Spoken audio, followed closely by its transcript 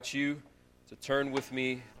You to turn with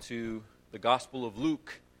me to the Gospel of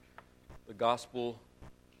Luke. The Gospel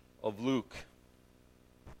of Luke.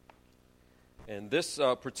 And this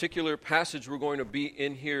particular passage we're going to be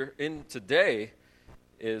in today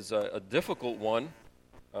is a difficult one,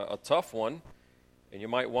 a tough one. And you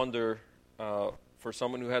might wonder, for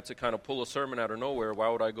someone who had to kind of pull a sermon out of nowhere, why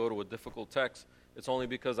would I go to a difficult text? It's only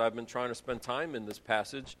because I've been trying to spend time in this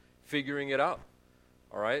passage figuring it out.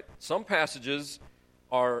 All right? Some passages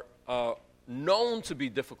are known to be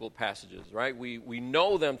difficult passages, right? We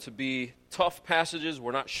know them to be tough passages.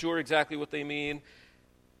 We're not sure exactly what they mean.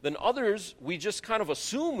 Then others, we just kind of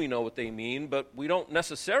assume we know what they mean, but we don't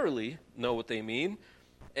necessarily know what they mean.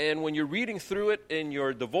 And when you're reading through it in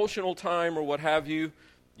your devotional time or what have you,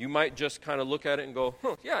 you might just kind of look at it and go,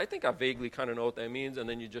 yeah, I think I vaguely kind of know what that means, and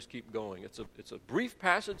then you just keep going. It's a brief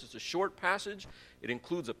passage. It's a short passage. It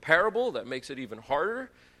includes a parable that makes it even harder.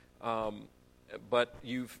 But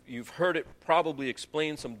you've heard it probably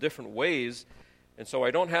explained some different ways, and so I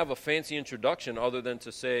don't have a fancy introduction other than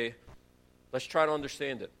to say, let's try to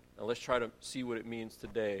understand it, and let's try to see what it means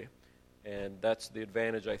today. And that's the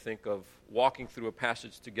advantage, I think, of walking through a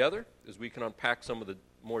passage together, is we can unpack some of the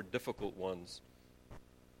more difficult ones.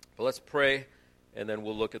 But let's pray, and then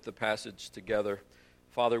we'll look at the passage together.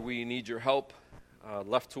 Father, we need your help.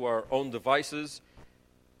 Left to our own devices,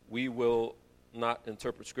 we will not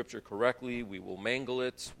interpret Scripture correctly. We will mangle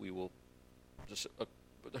it. We will just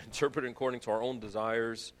interpret it according to our own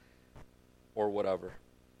desires or whatever.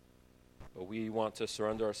 But we want to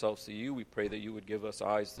surrender ourselves to you. We pray that you would give us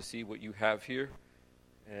eyes to see what you have here.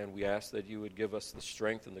 And we ask that you would give us the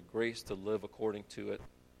strength and the grace to live according to it.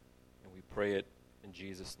 And we pray it in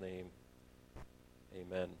Jesus' name.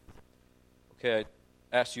 Amen. Okay,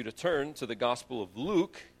 I asked you to turn to the Gospel of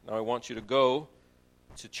Luke. Now I want you to go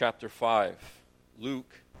to chapter 5.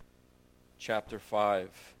 Luke chapter 5.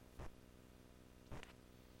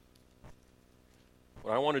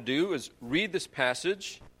 What I want to do is read this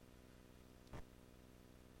passage,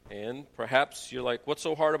 and perhaps you're like, what's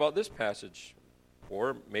so hard about this passage?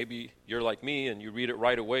 Or maybe you're like me and you read it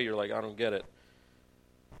right away, you're like, I don't get it.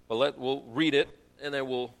 But we'll read it, and then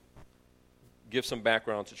we'll give some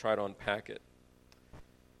background to try to unpack it.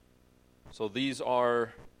 So these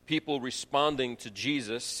are people responding to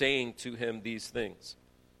Jesus, saying to him these things.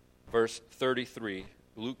 Verse 33,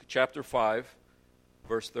 Luke chapter 5,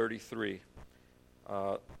 verse 33.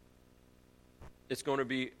 It's going to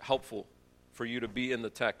be helpful for you to be in the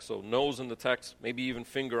text. So nose in the text, maybe even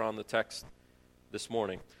finger on the text this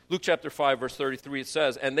morning. Luke chapter 5, verse 33, it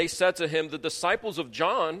says, "And they said to him, the disciples of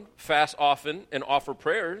John fast often and offer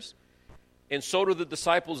prayers, and so do the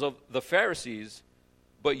disciples of the Pharisees.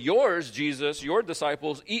 But yours, Jesus, your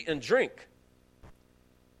disciples, eat and drink."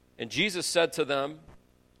 And Jesus said to them,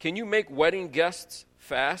 "Can you make wedding guests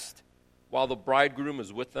fast while the bridegroom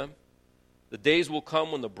is with them? The days will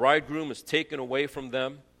come when the bridegroom is taken away from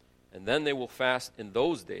them, and then they will fast in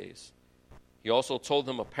those days." He also told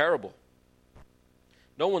them a parable.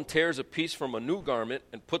 "No one tears a piece from a new garment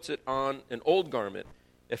and puts it on an old garment.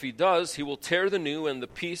 If he does, he will tear the new, and the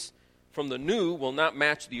piece from the new will not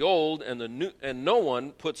match the old, and no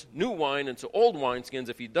one puts new wine into old wineskins.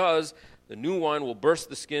 If he does, the new wine will burst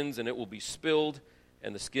the skins, and it will be spilled,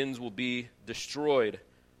 and the skins will be destroyed.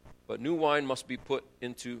 But new wine must be put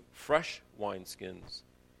into fresh wineskins.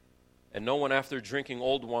 And no one after drinking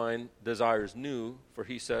old wine desires new, for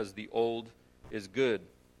he says the old is good."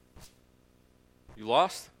 You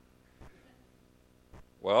lost?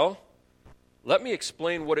 Well, let me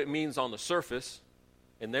explain what it means on the surface,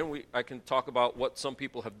 and then I can talk about what some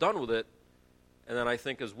people have done with it, and then I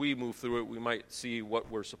think as we move through it, we might see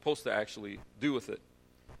what we're supposed to actually do with it.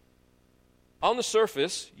 On the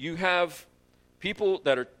surface, you have people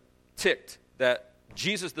that are ticked that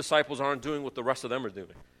Jesus' disciples aren't doing what the rest of them are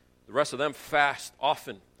doing. The rest of them fast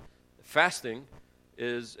often. Fasting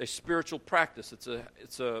is a spiritual practice. It's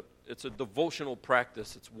a devotional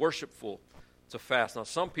practice. It's worshipful to fast. Now,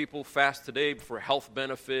 some people fast today for health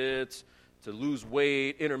benefits, to lose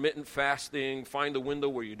weight, intermittent fasting, find a window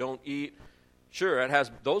where you don't eat. Sure, it has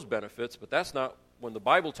those benefits, but that's not when the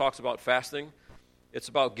Bible talks about fasting. It's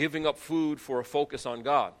about giving up food for a focus on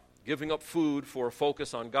God. Giving up food for a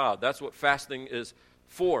focus on God. That's what fasting is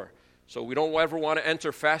for. So we don't ever want to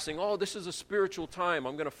enter fasting, this is a spiritual time,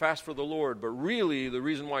 I'm going to fast for the Lord. But really, the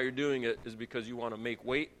reason why you're doing it is because you want to make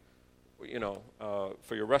weight,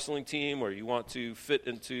 for your wrestling team, or you want to fit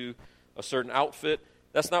into a certain outfit.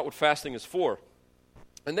 That's not what fasting is for.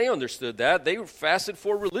 And they understood that. They fasted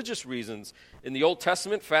for religious reasons. In the Old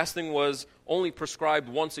Testament, fasting was only prescribed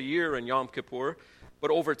once a year in Yom Kippur.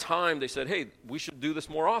 But over time, they said, hey, we should do this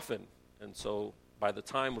more often. And so by the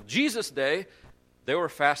time of Jesus' day, they were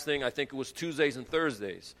fasting, I think it was Tuesdays and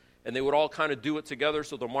Thursdays. And they would all kind of do it together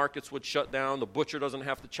so the markets would shut down. The butcher doesn't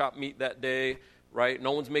have to chop meat that day, right?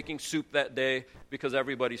 No one's making soup that day because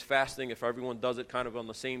everybody's fasting. If everyone does it kind of on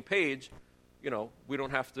the same page, we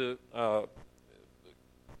don't have to,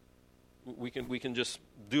 we can just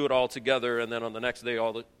do it all together, and then on the next day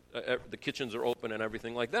all the kitchens are open and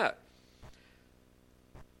everything like that.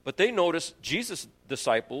 But they noticed Jesus'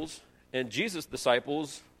 disciples,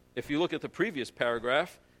 if you look at the previous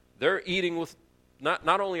paragraph, they're eating with,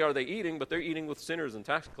 not only are they eating, but they're eating with sinners and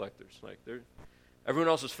tax collectors. Like everyone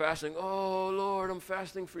else is fasting. Oh, Lord, I'm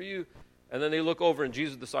fasting for you. And then they look over and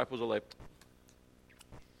Jesus' disciples are like,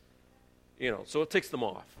 so it ticks them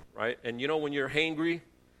off, right? And when you're hangry,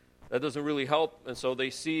 that doesn't really help. And so they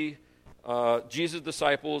see Jesus'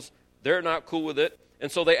 disciples, they're not cool with it.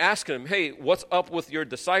 And so they ask him, hey, what's up with your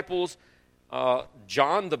disciples?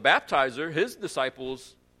 John the Baptizer, his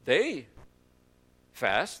disciples, they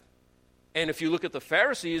fast. And if you look at the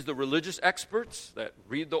Pharisees, the religious experts that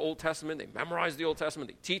read the Old Testament, they memorize the Old Testament,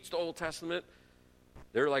 they teach the Old Testament,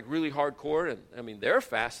 they're like really hardcore, and they're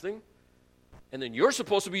fasting. And then you're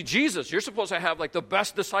supposed to be Jesus. You're supposed to have like the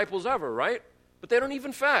best disciples ever, right? But they don't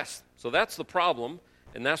even fast. So that's the problem,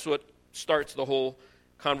 and that's what starts the whole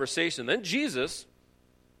conversation. Then Jesus,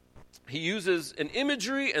 he uses an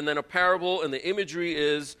imagery and then a parable, and the imagery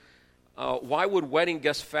is, why would wedding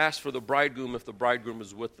guests fast for the bridegroom if the bridegroom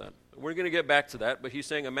is with them? We're going to get back to that, but he's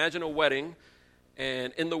saying, imagine a wedding,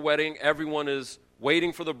 and in the wedding, everyone is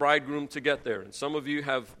waiting for the bridegroom to get there. And some of you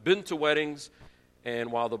have been to weddings,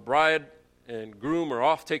 and while the bride and groom are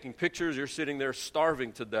off taking pictures, you're sitting there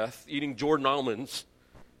starving to death, eating Jordan almonds,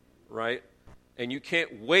 right? And you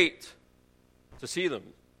can't wait to see them.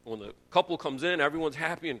 When the couple comes in, everyone's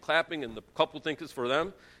happy and clapping, and the couple thinks it's for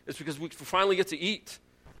them. It's because we finally get to eat,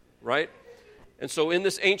 right? And so in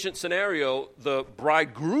this ancient scenario, the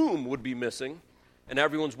bridegroom would be missing, and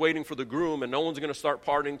everyone's waiting for the groom, and no one's going to start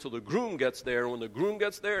partying till the groom gets there. When the groom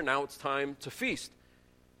gets there, now it's time to feast.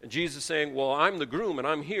 And Jesus is saying, well, I'm the groom, and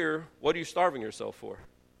I'm here. What are you starving yourself for?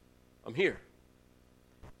 I'm here.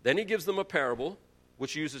 Then he gives them a parable,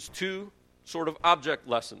 which uses two sort of object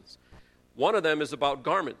lessons. One of them is about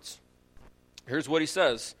garments. Here's what he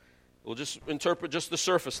says. We'll just interpret just the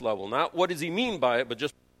surface level. Not what does he mean by it, but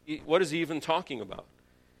just what is he even talking about?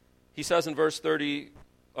 He says in verse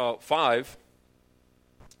 35,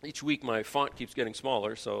 each week my font keeps getting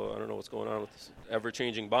smaller, so I don't know what's going on with this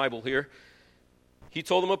ever-changing Bible here. He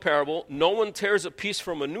told them a parable. No one tears a piece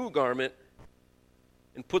from a new garment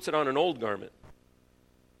and puts it on an old garment.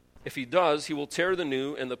 If he does, he will tear the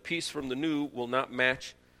new, and the piece from the new will not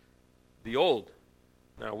match the old.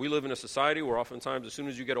 Now, we live in a society where oftentimes as soon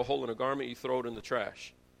as you get a hole in a garment, you throw it in the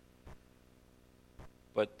trash.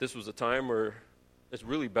 But this was a time where it's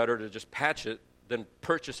really better to just patch it than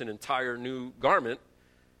purchase an entire new garment.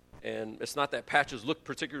 And it's not that patches look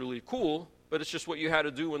particularly cool, but it's just what you had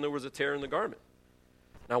to do when there was a tear in the garment.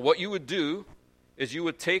 Now, what you would do is you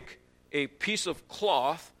would take a piece of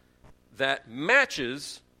cloth that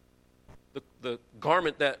matches the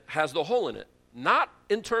garment that has the hole in it. Not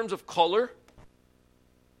in terms of color,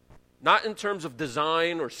 not in terms of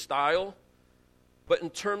design or style, but in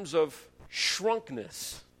terms of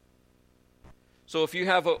shrunkness. So if you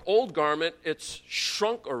have an old garment, it's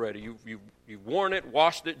shrunk already. You've worn it,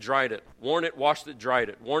 washed it, dried it. Worn it, washed it, dried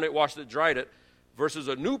it. Worn it, washed it, dried it. Versus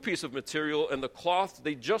a new piece of material, and the cloth,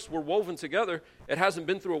 they just were woven together. It hasn't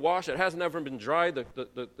been through a wash. It hasn't ever been dried.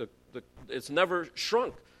 It's never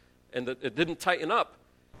shrunk, and it didn't tighten up.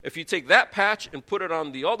 If you take that patch and put it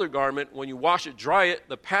on the other garment, when you wash it, dry it,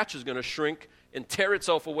 the patch is going to shrink and tear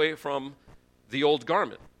itself away from the old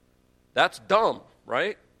garment. That's dumb,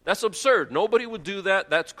 right? That's absurd. Nobody would do that.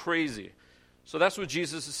 That's crazy. So that's what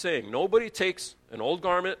Jesus is saying. Nobody takes an old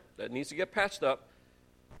garment that needs to get patched up,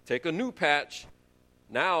 take a new patch.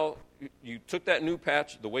 Now, you took that new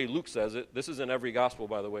patch, the way Luke says it. This is in every gospel,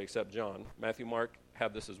 by the way, except John. Matthew, Mark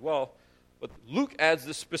have this as well. But Luke adds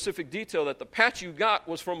this specific detail that the patch you got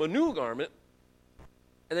was from a new garment,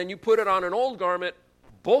 and then you put it on an old garment,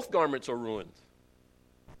 both garments are ruined.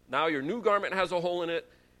 Now your new garment has a hole in it.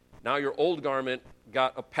 Now your old garment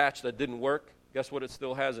got a patch that didn't work. Guess what it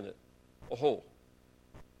still has in it? A hole.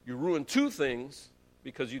 You ruined two things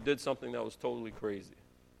because you did something that was totally crazy.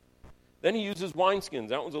 Then he uses wineskins.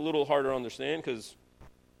 That one's a little harder to understand because,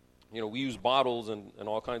 we use bottles and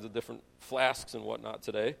all kinds of different flasks and whatnot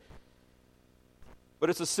today. But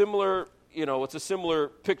it's a similar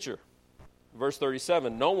picture. Verse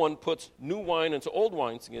 37, no one puts new wine into old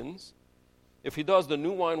wineskins. If he does, the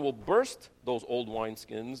new wine will burst those old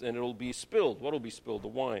wineskins and it'll be spilled. What will be spilled? The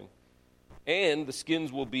wine. and the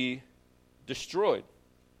skins will be destroyed.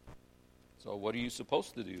 So what are you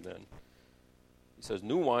supposed to do then? He says,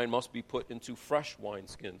 new wine must be put into fresh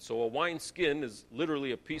wineskin. So a wine skin is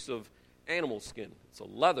literally a piece of animal skin. It's a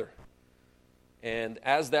leather. And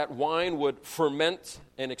as that wine would ferment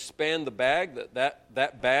and expand the bag,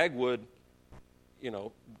 that bag would,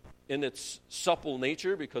 in its supple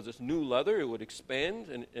nature, because it's new leather, it would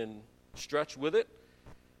expand and stretch with it.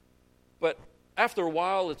 But after a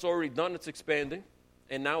while, it's already done its expanding,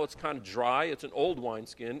 and now it's kind of dry. It's an old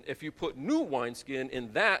wineskin. If you put new wineskin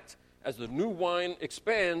in that, as the new wine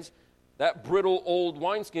expands, that brittle old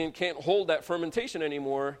wineskin can't hold that fermentation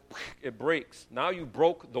anymore. It breaks. Now you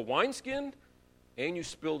broke the wineskin, and you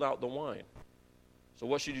spilled out the wine. So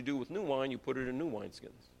what should you do with new wine? You put it in new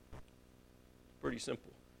wineskins. Pretty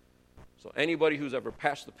simple. So anybody who's ever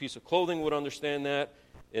patched a piece of clothing would understand that.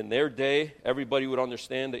 In their day, everybody would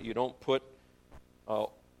understand that you don't put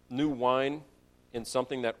new wine in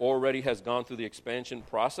something that already has gone through the expansion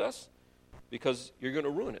process, because you're going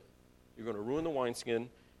to ruin it. You're going to ruin the wineskin.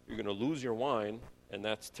 You're going to lose your wine, and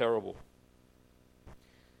that's terrible.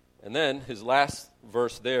 And then his last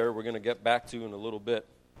verse there, we're going to get back to in a little bit,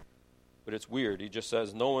 but it's weird. He just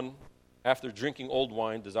says, no one, after drinking old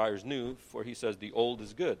wine, desires new, for he says the old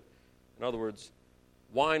is good. In other words,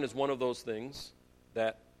 wine is one of those things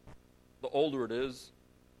that the older it is,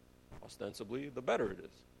 ostensibly, the better it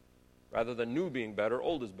is. Rather than new being better,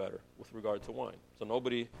 old is better with regard to wine. So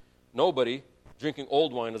nobody drinking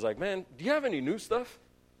old wine is like, man, do you have any new stuff?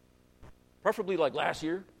 Preferably like last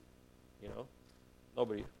year.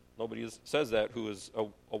 Nobody says that who is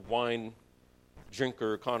a wine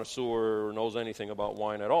drinker, connoisseur, or knows anything about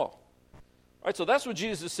wine at all. All right, so that's what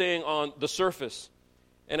Jesus is saying on the surface.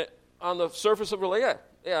 And on the surface of it, like,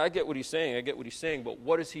 yeah, I get what he's saying, but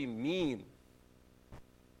what does he mean?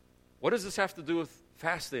 What does this have to do with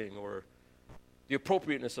fasting, or the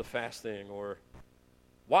appropriateness of fasting, or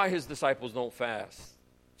why his disciples don't fast?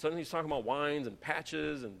 Suddenly he's talking about wines and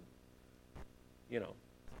patches and,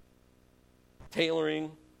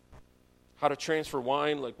 tailoring, how to transfer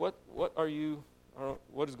wine. Like, what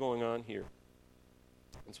is going on here?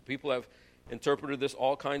 And so people have interpreted this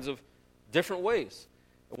all kinds of different ways.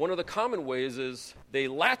 And one of the common ways is they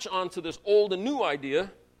latch onto this old and new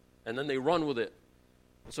idea, and then they run with it.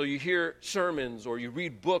 And so you hear sermons, or you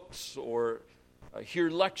read books, or hear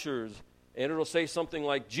lectures, and it'll say something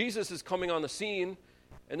like, Jesus is coming on the scene,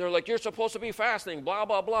 and they're like, you're supposed to be fasting, blah,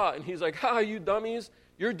 blah, blah. And he's like, you dummies,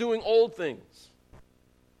 you're doing old things.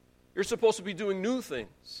 You're supposed to be doing new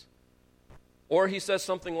things. Or he says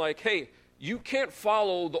something like, hey, you can't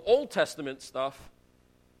follow the Old Testament stuff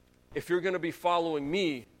if you're going to be following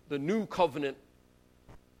me, the new covenant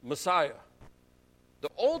Messiah. The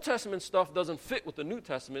Old Testament stuff doesn't fit with the New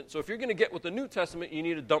Testament, so if you're going to get with the New Testament, you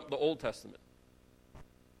need to dump the Old Testament.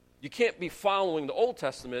 You can't be following the Old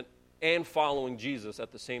Testament and following Jesus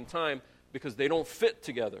at the same time, because they don't fit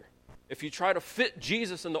together. If you try to fit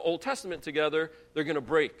Jesus and the Old Testament together, they're going to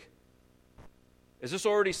break. Is this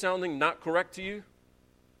already sounding not correct to you?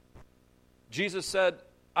 Jesus said,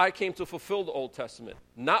 I came to fulfill the Old Testament,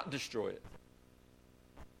 not destroy it.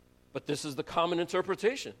 But this is the common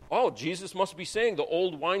interpretation. Jesus must be saying the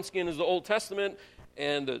old wineskin is the Old Testament,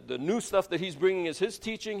 and the new stuff that he's bringing is his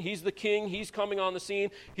teaching. He's the king. He's coming on the scene.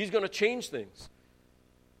 He's going to change things.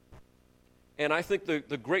 And I think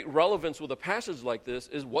the great relevance with a passage like this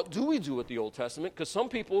is, what do we do with the Old Testament? Because some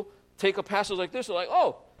people take a passage like this and are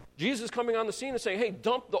like, Jesus is coming on the scene and saying, hey,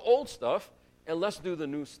 dump the old stuff and let's do the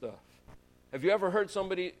new stuff. Have you ever heard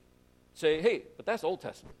somebody say, hey, but that's Old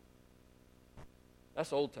Testament?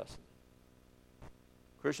 That's Old Testament.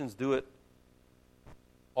 Christians do it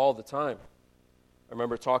all the time. I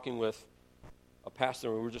remember talking with a pastor,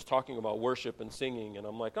 and we were just talking about worship and singing, and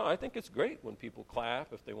I'm like, I think it's great when people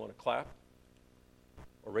clap, if they want to clap,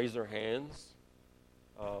 or raise their hands.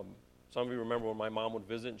 Some of you remember when my mom would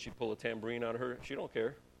visit, and she'd pull a tambourine out of her. She don't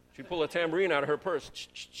care. She'd pull a tambourine out of her purse.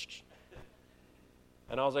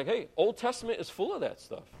 And I was like, hey, Old Testament is full of that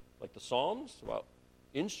stuff. Like the Psalms, about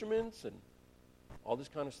instruments and all this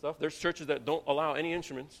kind of stuff. There's churches that don't allow any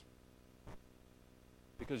instruments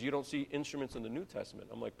because you don't see instruments in the New Testament.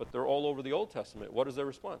 I'm like, but they're all over the Old Testament. What is their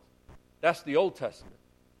response? That's the Old Testament.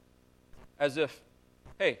 As if,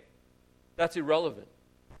 hey, that's irrelevant.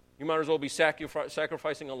 You might as well be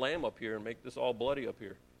sacrificing a lamb up here and make this all bloody up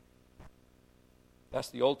here. That's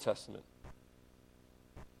the Old Testament.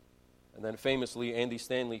 And then famously, Andy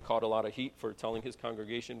Stanley caught a lot of heat for telling his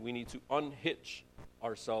congregation we need to unhitch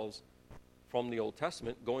ourselves from the Old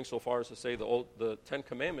Testament, going so far as to say the Ten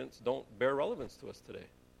Commandments don't bear relevance to us today.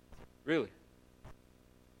 Really.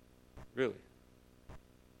 Really.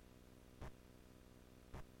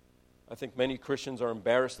 I think many Christians are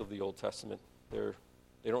embarrassed of the Old Testament.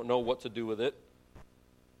 They don't know what to do with it.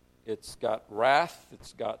 It's got wrath.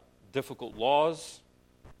 It's got difficult laws,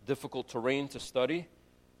 difficult terrain to study.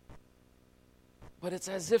 But it's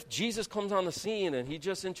as if Jesus comes on the scene and he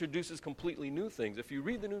just introduces completely new things. If you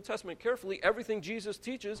read the New Testament carefully, everything Jesus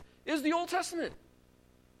teaches is the Old Testament.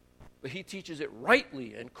 But he teaches it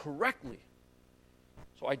rightly and correctly.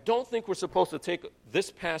 So I don't think we're supposed to take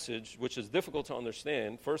this passage, which is difficult to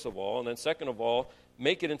understand, first of all, and then second of all,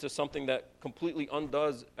 make it into something that completely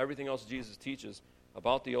undoes everything else Jesus teaches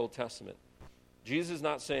about the Old Testament. Jesus is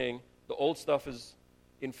not saying the old stuff is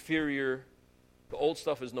inferior, the old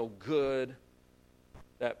stuff is no good,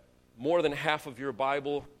 that more than half of your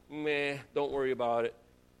Bible, don't worry about it.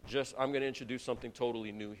 Just, I'm going to introduce something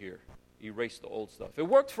totally new here. Erase the old stuff. It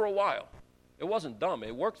worked for a while. It wasn't dumb.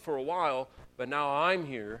 It worked for a while, but now I'm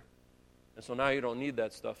here, and so now you don't need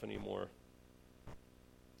that stuff anymore.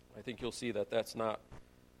 I think you'll see that that's not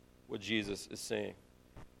what Jesus is saying.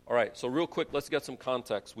 All right, so real quick, let's get some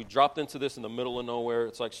context. We dropped into this in the middle of nowhere.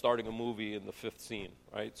 It's like starting a movie in the fifth scene,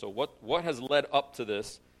 right? So what has led up to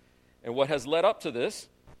this? And what has led up to this,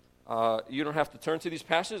 you don't have to turn to these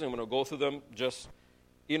passages. I'm going to go through them just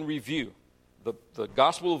in review. The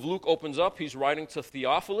Gospel of Luke opens up. He's writing to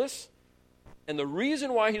Theophilus. And the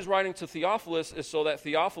reason why he's writing to Theophilus is so that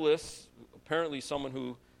Theophilus, apparently someone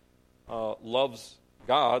who loves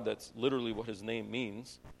God, that's literally what his name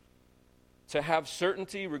means, to have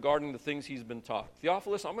certainty regarding the things he's been taught.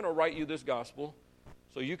 Theophilus, I'm going to write you this gospel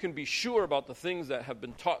so you can be sure about the things that have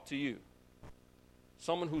been taught to you.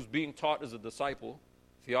 Someone who's being taught is a disciple.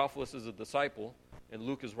 Theophilus is a disciple, and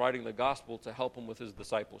Luke is writing the gospel to help him with his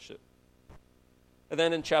discipleship. And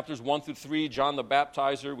then in chapters 1 through 3, John the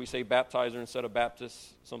Baptizer, we say baptizer instead of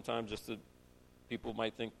Baptist sometimes just to, people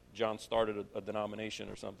might think John started a denomination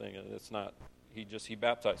or something, and it's not. He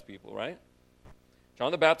baptized people, right?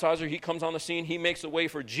 John the Baptizer, he comes on the scene. He makes a way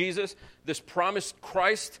for Jesus, this promised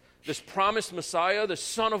Christ, this promised Messiah, the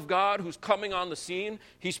Son of God who's coming on the scene.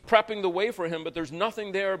 He's prepping the way for him, but there's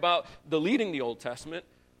nothing there about deleting the Old Testament.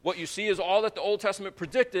 What you see is all that the Old Testament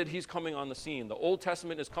predicted, he's coming on the scene. The Old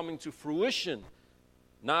Testament is coming to fruition,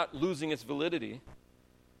 not losing its validity.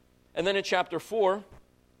 And then in chapter 4,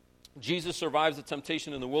 Jesus survives the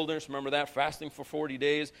temptation in the wilderness. Remember that? Fasting for 40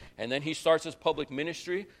 days. And then he starts his public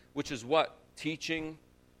ministry, which is what? Teaching,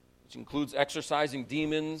 which includes exorcising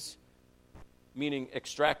demons, meaning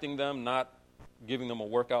extracting them, not giving them a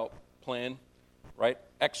workout plan, right?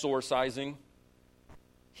 Exorcising,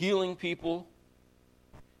 healing people.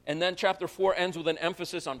 And then chapter 4 ends with an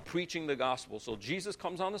emphasis on preaching the gospel. So Jesus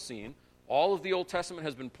comes on the scene. All of the Old Testament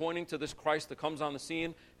has been pointing to this Christ that comes on the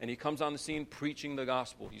scene, and he comes on the scene preaching the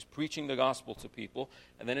gospel. He's preaching the gospel to people.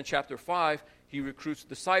 And then in chapter 5, he recruits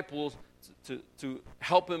disciples to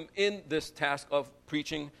help him in this task of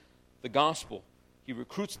preaching the gospel. He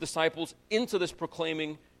recruits disciples into this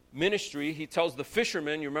proclaiming ministry. He tells the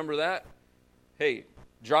fishermen, you remember that? Hey,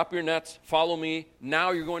 drop your nets, follow me.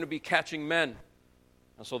 Now you're going to be catching men.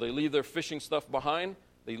 And so they leave their fishing stuff behind.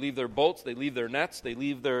 They leave their boats, they leave their nets, they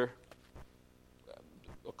leave their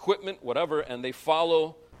equipment, whatever, and they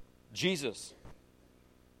follow Jesus.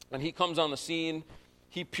 And he comes on the scene.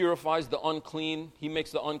 He purifies the unclean. He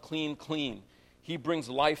makes the unclean clean. He brings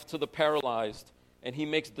life to the paralyzed, and he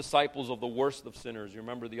makes disciples of the worst of sinners. You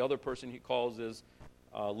remember the other person he calls is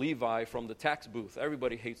Levi from the tax booth.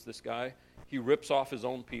 Everybody hates this guy. He rips off his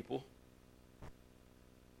own people.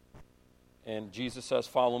 And Jesus says,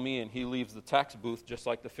 follow me, and he leaves the tax booth just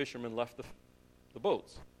like the fishermen left the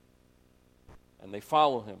boats. And they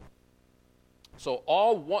follow him. So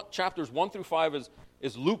chapters 1 through 5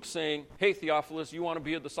 is Luke saying, hey, Theophilus, you want to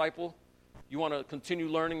be a disciple? You want to continue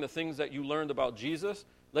learning the things that you learned about Jesus?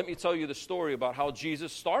 Let me tell you the story about how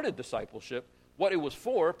Jesus started discipleship, what it was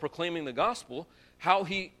for, proclaiming the gospel, how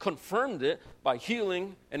he confirmed it by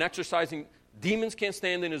healing and exorcising. Demons can't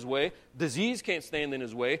stand in his way. Disease can't stand in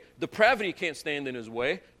his way. Depravity can't stand in his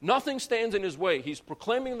way. Nothing stands in his way. He's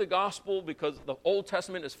proclaiming the gospel because the Old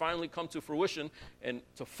Testament has finally come to fruition. And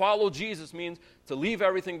to follow Jesus means to leave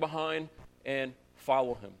everything behind and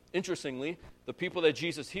follow him. Interestingly, the people that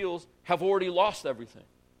Jesus heals have already lost everything.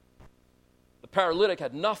 The paralytic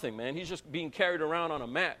had nothing, man. He's just being carried around on a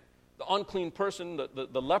mat. The unclean person,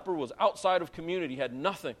 the leper was outside of community, had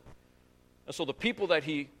nothing. And so the people that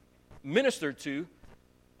he ministered to,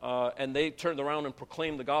 and they turned around and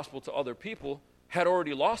proclaimed the gospel to other people, had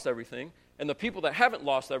already lost everything. And the people that haven't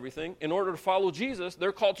lost everything, in order to follow Jesus,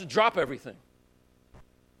 they're called to drop everything.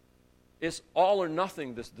 It's all or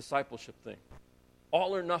nothing, this discipleship thing.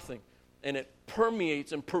 All or nothing. And it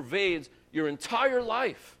permeates and pervades your entire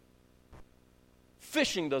life.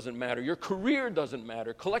 Fishing doesn't matter. Your career doesn't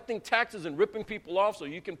matter. Collecting taxes and ripping people off so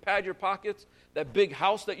you can pad your pockets, that big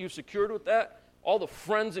house that you've secured with that, all the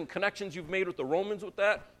friends and connections you've made with the Romans with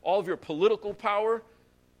that, all of your political power,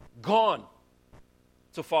 gone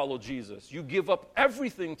to follow Jesus. You give up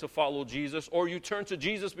everything to follow Jesus, or you turn to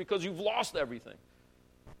Jesus because you've lost everything.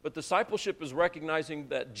 But discipleship is recognizing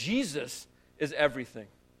that Jesus is everything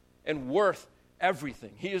and worth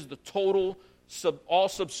everything. He is the total,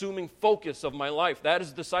 all-subsuming focus of my life. That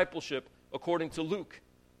is discipleship according to Luke.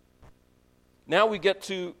 Now we get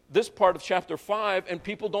to this part of chapter 5, and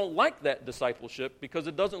people don't like that discipleship because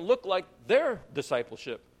it doesn't look like their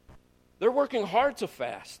discipleship. They're working hard to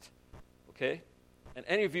fast, okay? And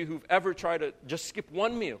any of you who've ever tried to just skip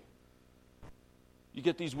one meal, you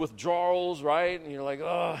get these withdrawals, right? And you're like,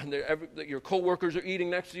 oh, and your coworkers are eating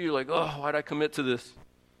next to you. You're like, oh, why'd I commit to this?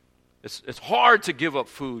 It's hard to give up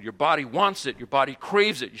food. Your body wants it. Your body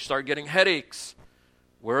craves it. You start getting headaches.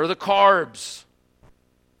 Where are the carbs?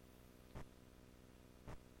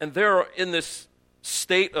 And they're in this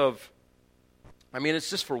state of, I mean, it's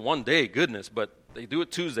just for one day, goodness, but they do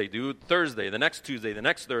it Tuesday, do it Thursday, the next Tuesday, the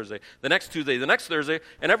next Thursday, the next Tuesday, the next Thursday,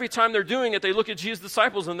 and every time they're doing it, they look at Jesus'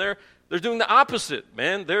 disciples and they're doing the opposite,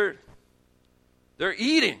 man. They're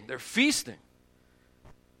eating, they're feasting.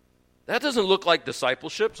 That doesn't look like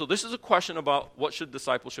discipleship. So this is a question about what should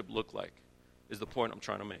discipleship look like, is the point I'm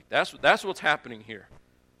trying to make. That's what's happening here.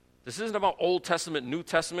 This isn't about Old Testament, New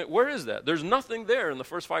Testament. Where is that? There's nothing there in the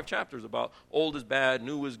first 5 chapters about old is bad,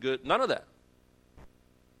 new is good. None of that.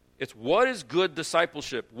 It's what is good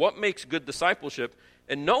discipleship? What makes good discipleship?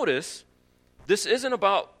 And notice, this isn't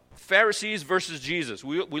about Pharisees versus Jesus.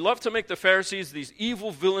 We love to make the Pharisees these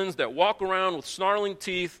evil villains that walk around with snarling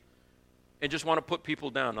teeth and just want to put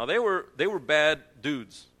people down. Now, they were bad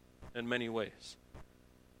dudes in many ways.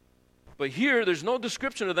 But here, there's no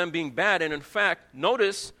description of them being bad. And in fact,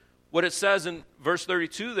 notice what it says in verse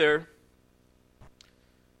 32 there.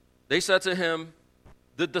 They said to him,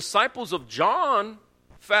 the disciples of John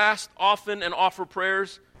fast often and offer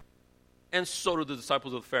prayers, and so do the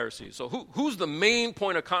disciples of the Pharisees. So who's the main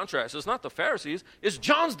point of contrast? It's not the Pharisees, it's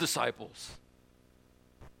John's disciples.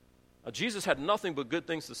 Now, Jesus had nothing but good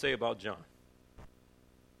things to say about John.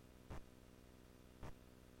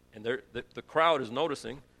 And the crowd is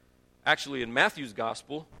noticing. Actually, in Matthew's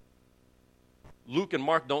gospel, Luke and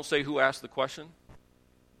Mark don't say who asked the question,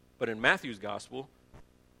 but in Matthew's gospel,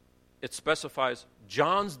 it specifies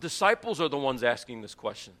John's disciples are the ones asking this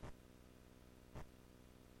question.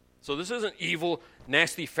 So this isn't evil,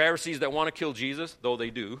 nasty Pharisees that want to kill Jesus, though they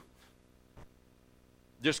do.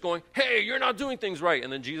 Just going, hey, you're not doing things right.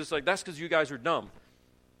 And then Jesus is like, that's because you guys are dumb.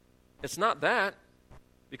 It's not that,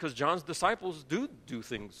 because John's disciples do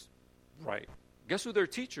things right. Guess who their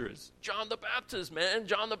teacher is? John the Baptist, man.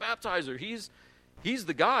 John the Baptizer. He's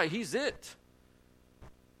the guy. He's it.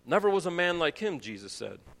 Never was a man like him, Jesus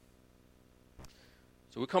said.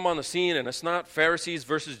 So we come on the scene, and it's not Pharisees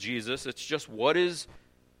versus Jesus. It's just what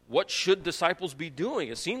should disciples be doing?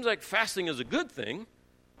 It seems like fasting is a good thing,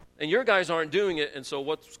 and your guys aren't doing it, and so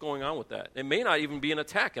what's going on with that? It may not even be an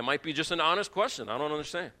attack. It might be just an honest question. I don't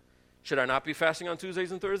understand. Should I not be fasting on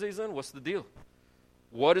Tuesdays and Thursdays then? What's the deal?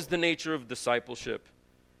 What is the nature of discipleship?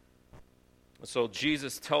 So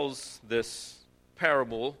Jesus tells this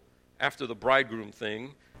parable after the bridegroom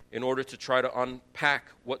thing in order to try to unpack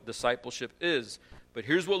what discipleship is. But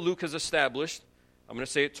here's what Luke has established. I'm going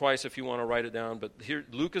to say it twice if you want to write it down. But here,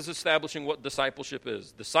 Luke is establishing what discipleship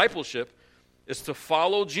is. Discipleship is to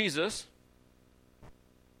follow Jesus,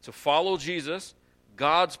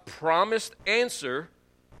 God's promised answer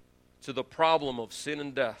to the problem of sin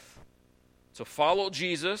and death. To follow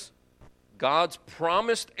Jesus, God's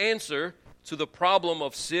promised answer to the problem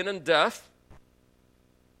of sin and death,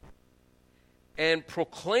 and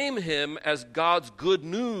proclaim him as God's good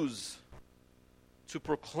news. To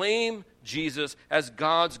proclaim Jesus as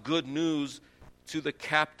God's good news to the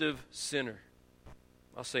captive sinner.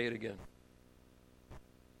 I'll say it again.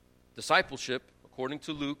 Discipleship, according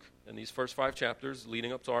to Luke, in these first 5 chapters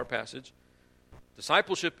leading up to our passage,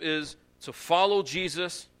 discipleship is to follow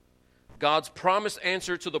Jesus, God's promised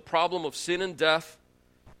answer to the problem of sin and death,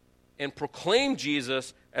 and proclaim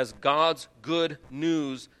Jesus as God's good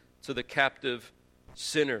news to the captive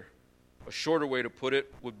sinner. A shorter way to put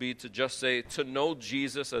it would be to just say, to know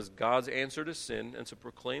Jesus as God's answer to sin and to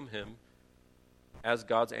proclaim him as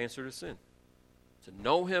God's answer to sin. To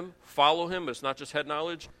know him, follow him, but it's not just head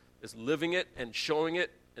knowledge, it's living it and showing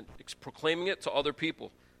it and proclaiming it to other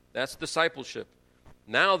people. That's discipleship.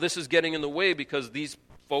 Now this is getting in the way because these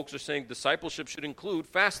folks are saying discipleship should include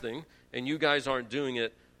fasting, and you guys aren't doing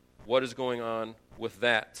it. What is going on with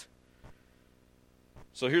that?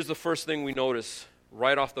 So here's the first thing we notice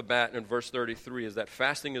right off the bat in verse 33 is that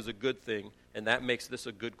fasting is a good thing, and that makes this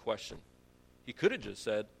a good question. He could have just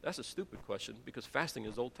said, that's a stupid question because fasting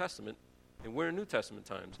is Old Testament and we're in New Testament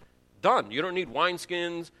times. Done. You don't need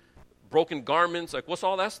wineskins, broken garments. Like, what's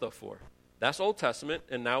all that stuff for? That's Old Testament,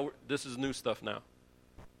 and now this is new stuff now.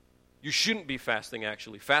 You shouldn't be fasting,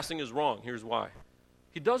 actually. Fasting is wrong. Here's why.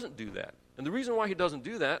 He doesn't do that. And the reason why he doesn't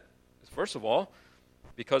do that is, first of all,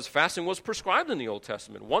 because fasting was prescribed in the Old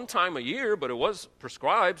Testament. One time a year, but it was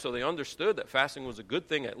prescribed, so they understood that fasting was a good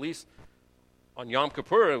thing. At least on Yom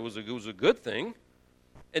Kippur, it was a good thing.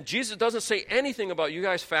 And Jesus doesn't say anything about you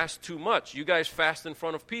guys fast too much. You guys fast in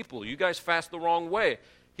front of people. You guys fast the wrong way.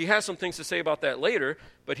 He has some things to say about that later,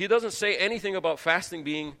 but he doesn't say anything about fasting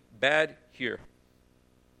being bad here.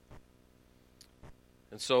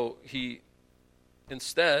 And so he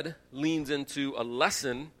instead leans into a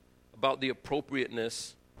lesson about the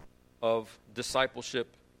appropriateness of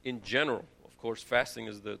discipleship in general. Of course, fasting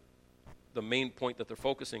is the main point that they're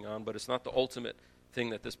focusing on, but it's not the ultimate thing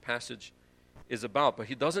that this passage is about. But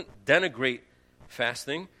he doesn't denigrate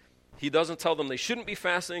fasting. He doesn't tell them they shouldn't be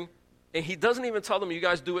fasting. And he doesn't even tell them you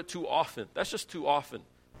guys do it too often. That's just too often.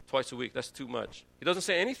 Twice a week, that's too much. He doesn't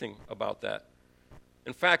say anything about that.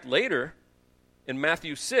 In fact, later in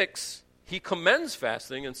Matthew 6, he commends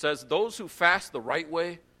fasting and says those who fast the right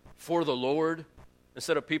way for the Lord,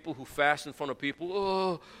 instead of people who fast in front of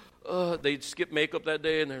people, they skip makeup that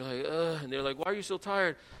day and they're like, why are you so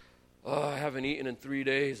tired? I haven't eaten in 3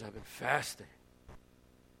 days. I've been fasting.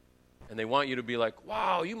 And they want you to be like,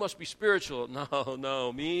 wow, you must be spiritual.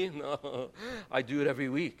 No, me? No. I do it every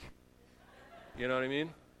week. You know what I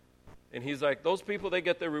mean? And he's like, those people, they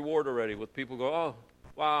get their reward already. With people go, oh,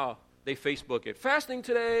 wow. They Facebook it. Fasting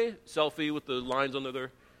today, selfie with the lines under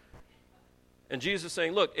there. And Jesus is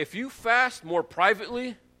saying, look, if you fast more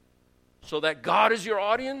privately so that God is your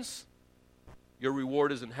audience, your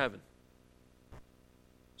reward is in heaven.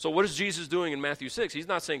 So what is Jesus doing in Matthew 6? He's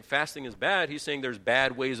not saying fasting is bad. He's saying there's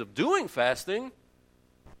bad ways of doing fasting,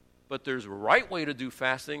 but there's a right way to do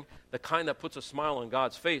fasting, the kind that puts a smile on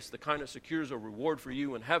God's face, the kind that secures a reward for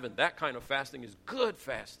you in heaven. That kind of fasting is good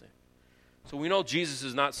fasting. So we know Jesus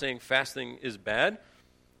is not saying fasting is bad.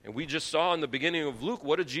 And we just saw in the beginning of Luke,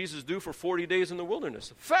 what did Jesus do for 40 days in the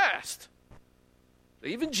wilderness? Fast.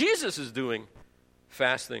 Even Jesus is doing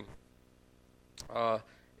fasting.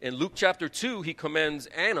 In Luke chapter 2, he commends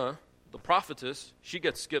Anna, the prophetess. She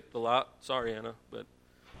gets skipped a lot. Sorry, Anna. But,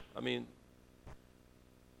 I mean,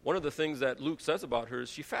 one of the things that Luke says about her is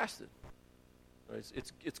she fasted.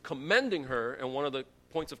 It's commending her, and one of the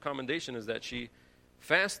points of commendation is that she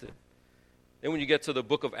fasted. Then when you get to the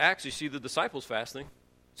book of Acts, you see the disciples fasting.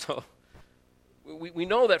 So we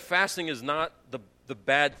know that fasting is not the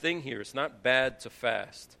bad thing here. It's not bad to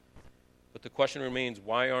fast. But the question remains,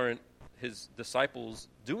 why aren't his disciples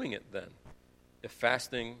doing it then, if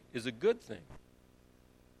fasting is a good thing?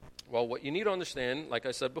 Well, what you need to understand, like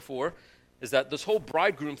I said before, is that this whole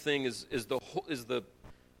bridegroom thing is the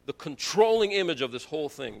controlling image of this whole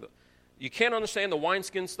thing. You can't understand the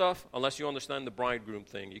wineskin stuff unless you understand the bridegroom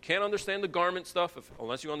thing. You can't understand the garment stuff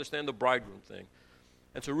unless you understand the bridegroom thing.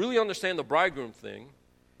 And to really understand the bridegroom thing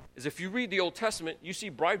is if you read the Old Testament, you see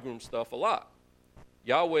bridegroom stuff a lot.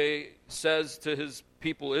 Yahweh says to his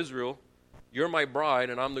people Israel, you're my bride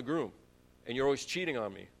and I'm the groom, and you're always cheating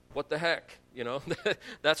on me. What the heck? You know,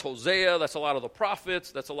 that's Hosea, that's a lot of the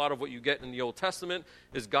prophets, that's a lot of what you get in the Old Testament,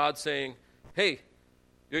 is God saying, hey,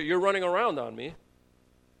 you're running around on me,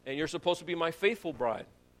 and you're supposed to be my faithful bride,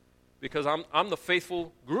 because I'm the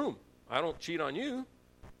faithful groom. I don't cheat on you.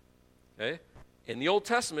 Okay? In the Old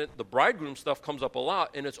Testament, the bridegroom stuff comes up a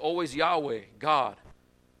lot, and it's always Yahweh, God.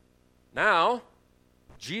 Now,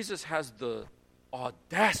 Jesus has the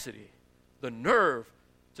audacity, the nerve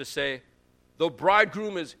to say, the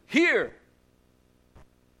bridegroom is here,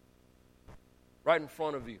 right in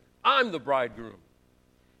front of you. I'm the bridegroom.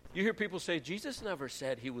 You hear people say, Jesus never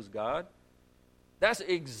said he was God. That's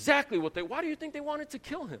exactly what why do you think they wanted to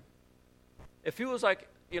kill him? If he was like,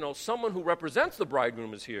 someone who represents the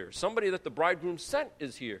bridegroom is here, somebody that the bridegroom sent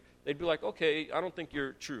is here, they'd be like, okay, I don't think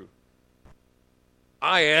you're true.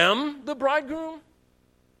 I am the bridegroom?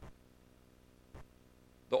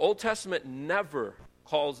 The Old Testament never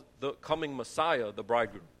calls the coming Messiah the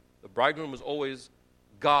bridegroom. The bridegroom is always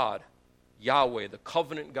God, Yahweh, the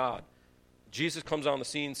covenant God. Jesus comes on the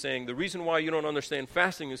scene saying, the reason why you don't understand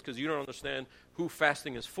fasting is because you don't understand who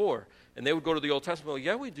fasting is for. And they would go to the Old Testament, like,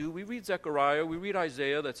 yeah, we do. We read Zechariah, we read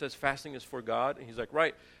Isaiah that says fasting is for God. And he's like,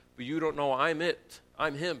 right, but you don't know I'm it.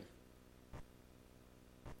 I'm him.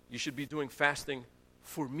 You should be doing fasting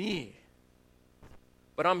for me.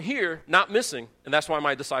 but I'm here, not missing, and that's why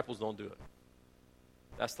my disciples don't do it.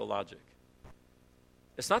 That's the logic.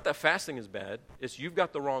 It's not that fasting is bad. It's you've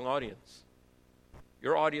got the wrong audience.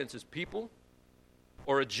 Your audience is people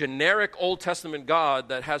or a generic Old Testament God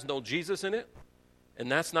that has no Jesus in it,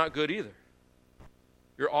 and that's not good either.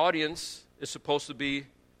 Your audience is supposed to be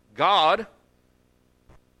God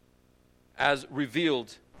as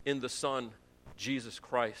revealed in the Son, Jesus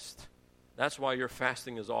Christ. That's why your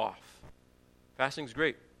fasting is off. Fasting's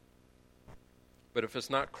great. But if it's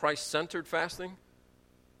not Christ-centered fasting,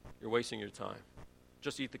 you're wasting your time.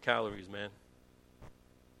 Just eat the calories, man.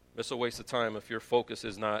 It's a waste of time if your focus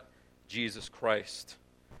is not Jesus Christ.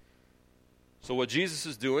 So what Jesus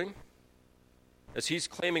is doing is he's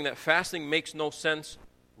claiming that fasting makes no sense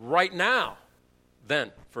right now.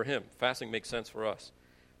 Then, for him, fasting makes sense for us.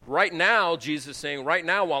 Right now, Jesus is saying, right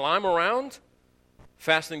now, while I'm around,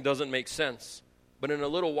 fasting doesn't make sense. But in a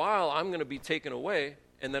little while, I'm going to be taken away,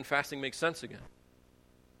 and then fasting makes sense again.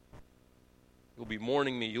 You'll be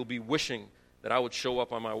mourning me. You'll be wishing that I would show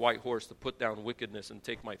up on my white horse to put down wickedness and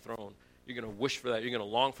take my throne. You're going to wish for that. You're going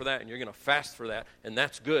to long for that, and you're going to fast for that, and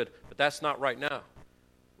that's good. But that's not right now.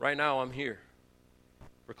 Right now, I'm here,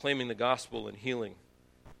 proclaiming the gospel and healing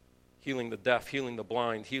the deaf, healing the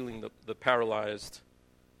blind, healing the paralyzed,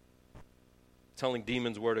 telling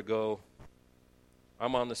demons where to go.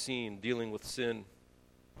 I'm on the scene dealing with sin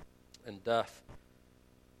and death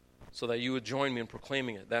so that you would join me in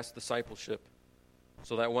proclaiming it. That's discipleship.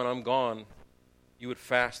 So that when I'm gone, you would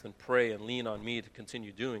fast and pray and lean on me to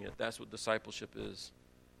continue doing it. That's what discipleship is.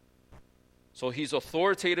 So he's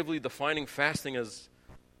authoritatively defining fasting as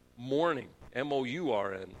mourning,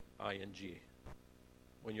 M-O-U-R-N-I-N-G.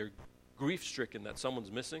 When you're grief-stricken that someone's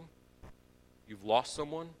missing, you've lost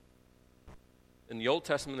someone. In the Old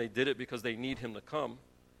Testament, they did it because they need him to come.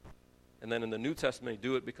 And then in the New Testament, they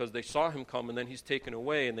do it because they saw him come, and then he's taken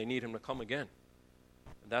away, and they need him to come again.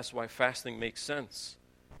 And that's why fasting makes sense.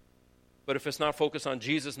 But if it's not focused on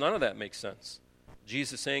Jesus, none of that makes sense.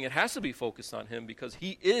 Jesus is saying it has to be focused on him because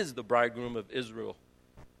he is the bridegroom of Israel.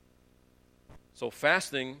 So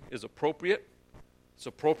fasting is appropriate. It's an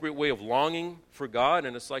appropriate way of longing for God,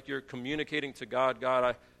 and it's like you're communicating to God,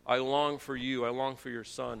 God, I long for you. I long for your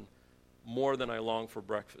son more than I long for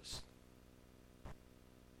breakfast.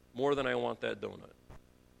 More than I want that donut.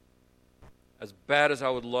 As bad as I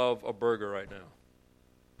would love a burger right now,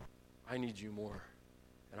 I need you more.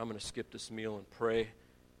 And I'm going to skip this meal and pray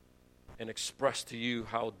and express to you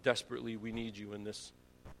how desperately we need you in this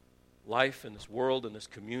life, in this world, in this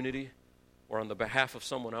community, or on the behalf of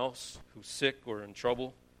someone else who's sick or in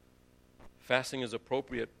trouble. Fasting is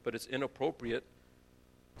appropriate, but it's inappropriate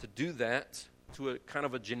to do that to a kind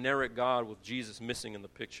of a generic God with Jesus missing in the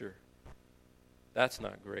picture. That's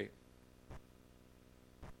not great.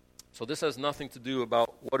 So this has nothing to do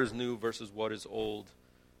about what is new versus what is old.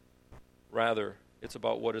 Rather, it's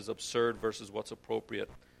about what is absurd versus what's appropriate.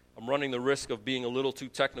 I'm running the risk of being a little too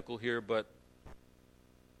technical here, but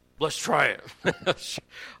let's try it.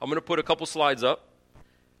 I'm going to put a couple slides up.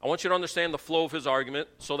 I want you to understand the flow of his argument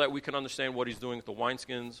so that we can understand what he's doing with the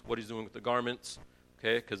wineskins, what he's doing with the garments,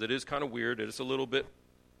 okay? Because it is kind of weird. It is a little bit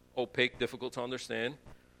opaque, difficult to understand.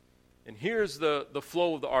 And here's the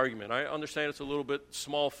flow of the argument. I understand it's a little bit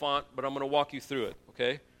small font, but I'm going to walk you through it,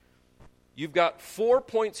 okay? You've got 4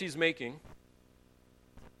 points he's making,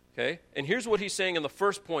 okay? And here's what he's saying in the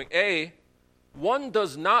first point. A, one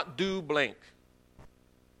does not do blank.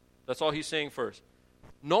 That's all he's saying first.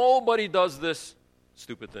 Nobody does this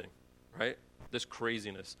stupid thing, right? This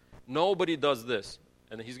craziness. Nobody does this.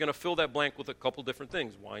 And he's going to fill that blank with a couple different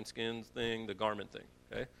things. Wineskins thing, the garment thing,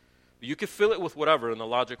 okay? But you can fill it with whatever, and the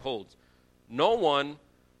logic holds. No one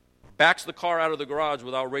backs the car out of the garage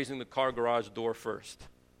without raising the car garage door first.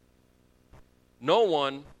 No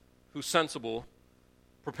one who's sensible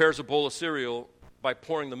prepares a bowl of cereal by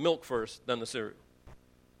pouring the milk first, then the cereal.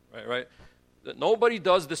 Right? Nobody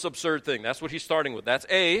does this absurd thing. That's what he's starting with. That's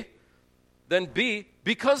A. Then B,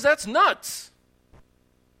 because that's nuts.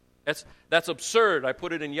 That's absurd. I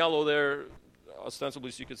put it in yellow there, ostensibly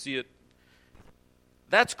so you can see it.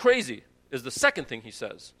 That's crazy, is the second thing he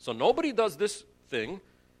says. So nobody does this thing.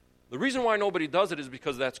 The reason why nobody does it is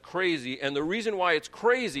because that's crazy. And the reason why it's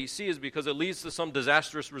crazy, see, is because it leads to some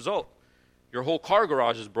disastrous result. Your whole car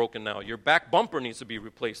garage is broken now. Your back bumper needs to be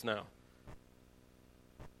replaced now.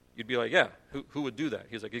 You'd be like, yeah, who would do that?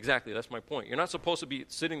 He's like, exactly, that's my point. You're not supposed to be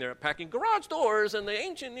sitting there packing garage doors in the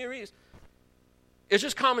ancient Near East. It's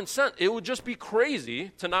just common sense. It would just be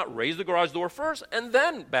crazy to not raise the garage door first and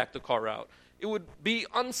then back the car out. It would be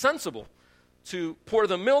unsensible. to pour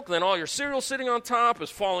the milk, then all your cereal sitting on top is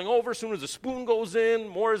falling over. As soon as the spoon goes in,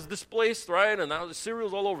 more is displaced, right? And now the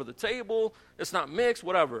cereal's all over the table. It's not mixed,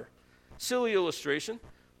 whatever. Silly illustration,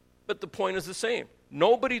 but the point is the same.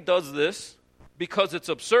 Nobody does this because it's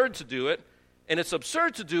absurd to do it, and it's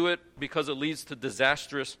absurd to do it because it leads to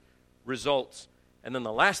disastrous results. And then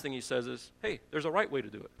the last thing he says is, hey, there's a right way to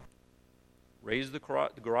do it. Raise the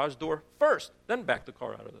garage door first, then back the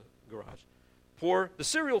car out of the garage. Pour the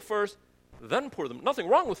cereal first, then pour them. Nothing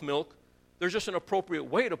wrong with milk. There's just an appropriate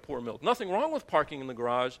way to pour milk. Nothing wrong with parking in the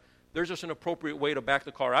garage. There's just an appropriate way to back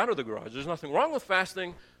the car out of the garage. There's nothing wrong with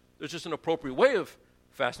fasting. There's just an appropriate way of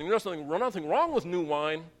fasting. There's nothing wrong with new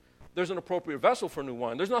wine. There's an appropriate vessel for new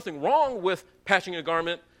wine. There's nothing wrong with patching a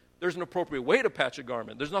garment. There's an appropriate way to patch a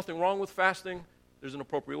garment. There's nothing wrong with fasting. There's an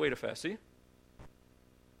appropriate way to fast. See?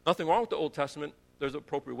 Nothing wrong with the Old Testament. There's an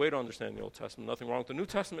appropriate way to understand the Old Testament. Nothing wrong with the New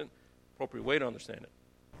Testament. Appropriate way to understand it.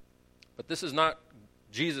 But this is not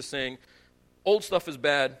Jesus saying, old stuff is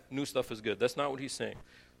bad, new stuff is good. That's not what he's saying.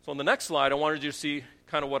 So on the next slide, I wanted you to see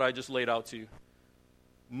kind of what I just laid out to you.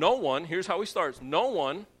 No one, here's how he starts. No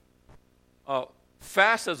one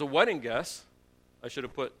fasts as a wedding guest. I should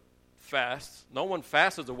have put fasts. No one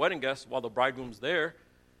fasts as a wedding guest while the bridegroom's there.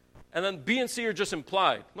 And then B and C are just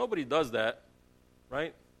implied. Nobody does that,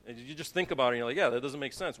 right? And you just think about it and you're like, yeah, that doesn't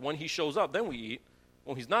make sense. When he shows up, then we eat.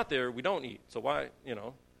 When he's not there, we don't eat. So why,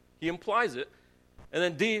 he implies it. And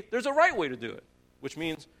then D, there's a right way to do it, which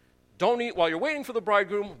means don't eat while you're waiting for the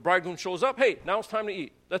bridegroom. Bridegroom shows up. Hey, now it's time to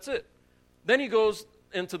eat. That's it. Then he goes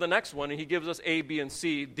into the next one, and he gives us A, B, and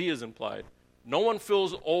C. D is implied. No one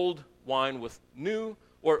fills old wine with new,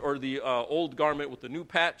 or the old garment with the new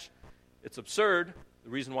patch. It's absurd. The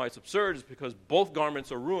reason why it's absurd is because both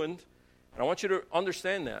garments are ruined. And I want you to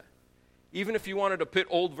understand that. Even if you wanted to pit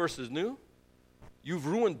old versus new, you've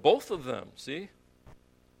ruined both of them, see?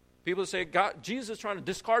 People say, Jesus is trying to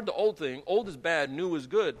discard the old thing. Old is bad, new is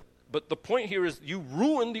good. But the point here is you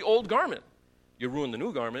ruin the old garment. You ruin the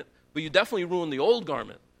new garment, but you definitely ruin the old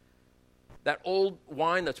garment. That old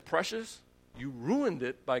wine that's precious, you ruined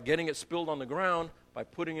it by getting it spilled on the ground, by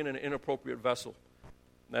putting it in an inappropriate vessel.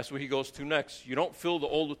 And that's where he goes to next. You don't fill the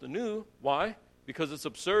old with the new. Why? Because it's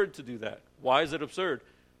absurd to do that. Why is it absurd?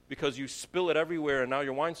 Because you spill it everywhere and now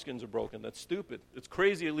your wineskins are broken. That's stupid. It's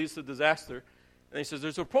crazy. It leads to disaster. And he says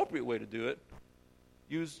there's an appropriate way to do it.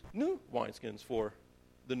 Use new wineskins for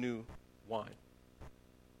the new wine.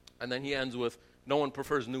 And then he ends with, no one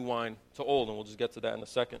prefers new wine to old, and we'll just get to that in a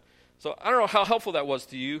second. So I don't know how helpful that was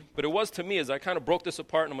to you, but it was to me as I kind of broke this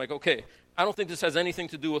apart, and I'm like, okay, I don't think this has anything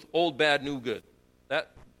to do with old, bad, new, good.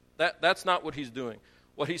 That's not what he's doing.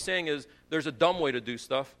 What he's saying is there's a dumb way to do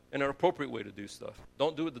stuff and an appropriate way to do stuff.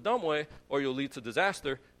 Don't do it the dumb way or you'll lead to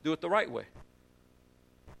disaster. Do it the right way.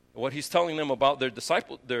 What he's telling them about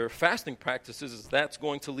their fasting practices is that's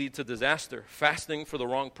going to lead to disaster. Fasting for the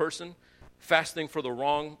wrong person, fasting for the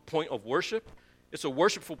wrong point of worship. It's a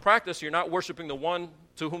worshipful practice. You're not worshiping the one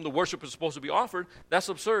to whom the worship is supposed to be offered. That's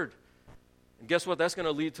absurd. And guess what? That's going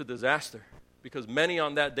to lead to disaster. Because many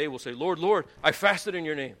on that day will say, Lord, Lord, I fasted in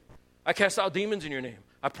your name. I cast out demons in your name.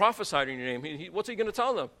 I prophesied in your name. What's he going to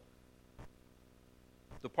tell them?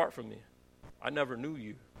 Depart from me. I never knew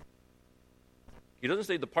you. He doesn't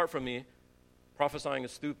say, depart from me, prophesying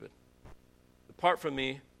is stupid. Depart from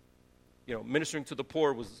me, ministering to the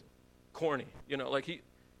poor was corny.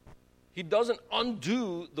 He doesn't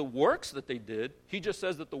undo the works that they did. He just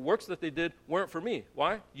says that the works that they did weren't for me.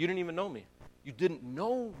 Why? You didn't even know me. You didn't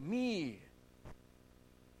know me.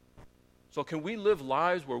 So can we live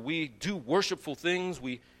lives where we do worshipful things?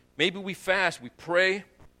 Maybe we fast, we pray.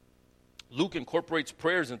 Luke incorporates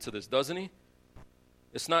prayers into this, doesn't he?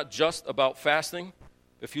 It's not just about fasting.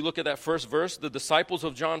 If you look at that first verse, the disciples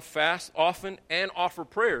of John fast often and offer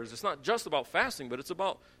prayers. It's not just about fasting, but it's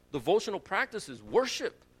about devotional practices,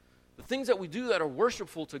 worship. The things that we do that are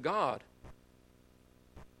worshipful to God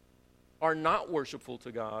are not worshipful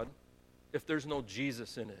to God if there's no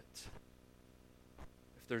Jesus in it.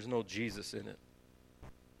 If there's no Jesus in it.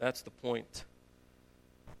 That's the point.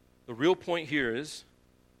 The real point here is,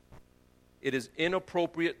 it is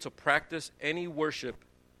inappropriate to practice any worship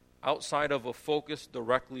outside of a focus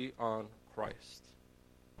directly on Christ.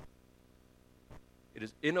 It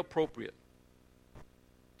is inappropriate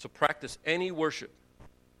to practice any worship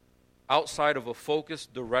outside of a focus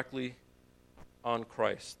directly on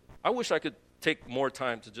Christ. I wish I could take more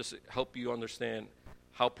time to just help you understand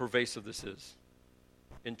how pervasive this is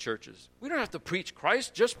in churches. We don't have to preach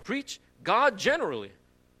Christ, just preach God generally.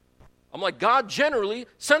 I'm like, God generally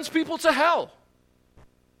sends people to hell.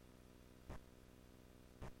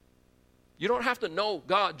 You don't have to know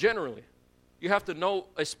God generally. You have to know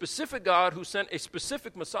a specific God who sent a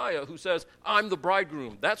specific Messiah who says, I'm the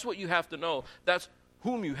bridegroom. That's what you have to know. That's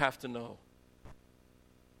whom you have to know.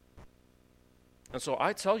 And so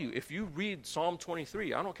I tell you, if you read Psalm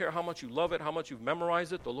 23, I don't care how much you love it, how much you've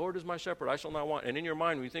memorized it, the Lord is my shepherd, I shall not want. And in your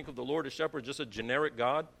mind, when you think of the Lord as shepherd, just a generic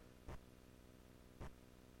God,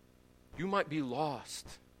 you might be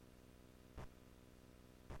lost.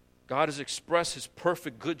 God has expressed his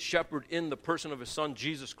perfect good shepherd in the person of his son,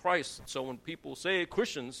 Jesus Christ. So when people say,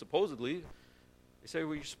 Christians, supposedly, they say,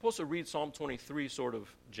 well, you're supposed to read Psalm 23 sort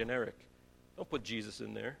of generic. Don't put Jesus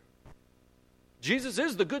in there. Jesus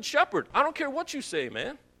is the good shepherd. I don't care what you say,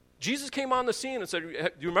 man. Jesus came on the scene and said, do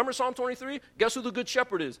you remember Psalm 23? Guess who the good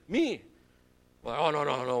shepherd is? Me. Well, oh,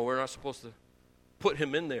 no, we're not supposed to put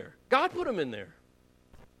him in there. God put him in there.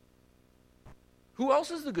 Who else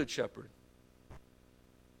is the good shepherd?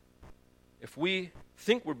 If we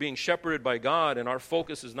think we're being shepherded by God and our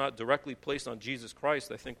focus is not directly placed on Jesus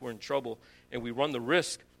Christ, I think we're in trouble, and we run the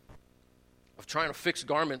risk of trying to fix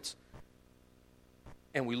garments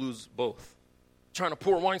and we lose both. Trying to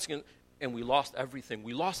pour wineskin, and we lost everything.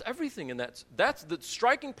 We lost everything, and that's the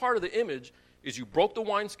striking part of the image is you broke the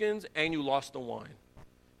wineskins and you lost the wine.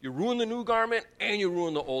 You ruined the new garment and you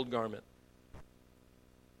ruined the old garment.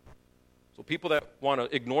 So people that want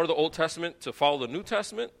to ignore the Old Testament to follow the New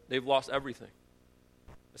Testament, they've lost everything.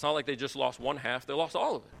 It's not like they just lost one half, they lost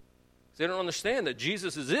all of it. They don't understand that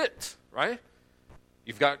Jesus is it, right?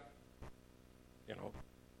 You've got,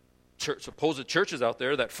 supposed churches out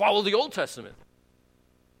there that follow the Old Testament,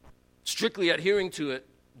 strictly adhering to it,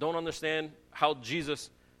 don't understand how Jesus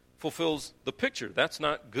fulfills the picture. That's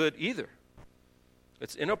not good either.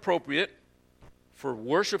 It's inappropriate for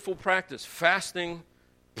worshipful practice, fasting,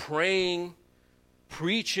 praying,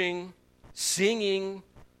 preaching, singing,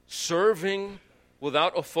 serving,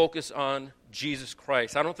 without a focus on Jesus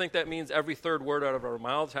Christ. I don't think that means every third word out of our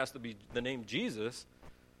mouths has to be the name Jesus.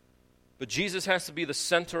 But Jesus has to be the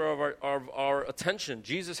center of our attention.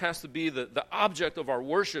 Jesus has to be the object of our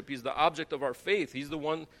worship. He's the object of our faith. He's the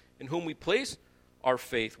one in whom we place our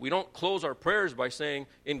faith. We don't close our prayers by saying,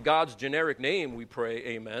 in God's generic name we pray,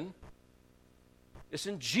 amen. It's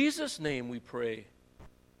in Jesus' name we pray,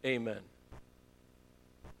 amen.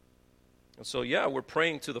 And so, we're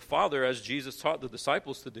praying to the Father as Jesus taught the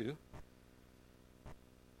disciples to do.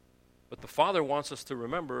 But the Father wants us to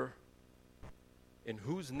remember, in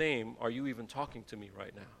whose name are you even talking to me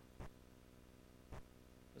right now?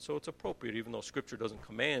 And so it's appropriate, even though Scripture doesn't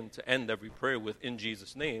command to end every prayer with, in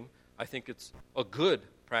Jesus' name, I think it's a good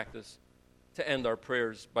practice to end our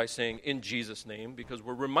prayers by saying, in Jesus' name, because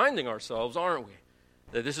we're reminding ourselves, aren't we,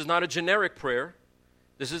 that this is not a generic prayer.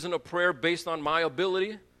 This isn't a prayer based on my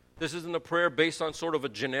ability. This isn't a prayer based on sort of a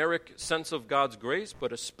generic sense of God's grace,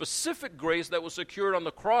 but a specific grace that was secured on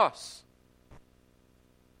the cross.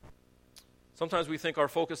 Sometimes we think our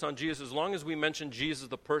focus on Jesus, as long as we mention Jesus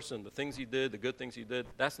the person, the things he did, the good things he did,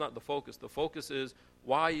 that's not the focus. The focus is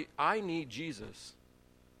why I need Jesus.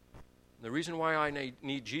 And the reason why I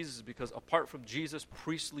need Jesus is because apart from Jesus'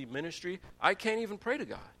 priestly ministry, I can't even pray to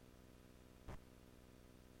God.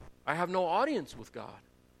 I have no audience with God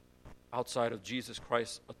outside of Jesus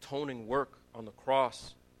Christ's atoning work on the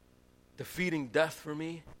cross, defeating death for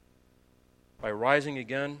me, by rising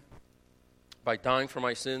again, by dying for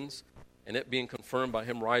my sins, and it being confirmed by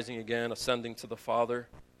him rising again, ascending to the Father.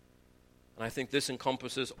 And I think this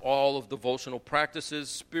encompasses all of devotional practices,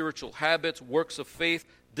 spiritual habits, works of faith,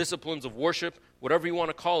 disciplines of worship, whatever you want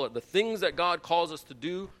to call it. The things that God calls us to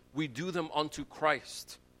do, we do them unto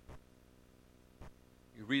Christ.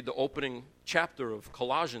 You read the opening chapter of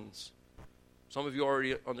Colossians. Some of you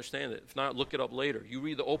already understand it. If not, look it up later. You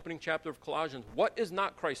read the opening chapter of Colossians. What is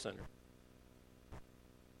not Christ-centered?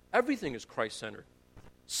 Everything is Christ-centered.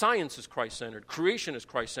 Science is Christ-centered. Creation is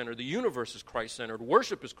Christ-centered. The universe is Christ-centered.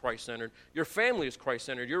 Worship is Christ-centered. Your family is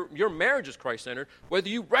Christ-centered. Your marriage is Christ-centered. Whether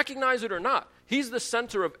you recognize it or not, he's the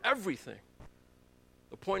center of everything.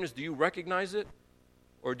 The point is, do you recognize it,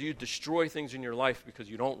 or do you destroy things in your life because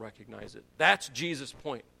you don't recognize it? That's Jesus'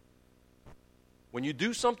 point. When you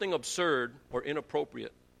do something absurd or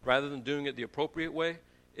inappropriate, rather than doing it the appropriate way,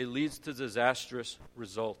 it leads to disastrous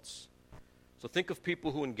results. So think of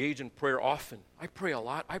people who engage in prayer often. I pray a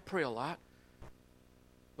lot.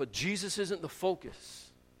 But Jesus isn't the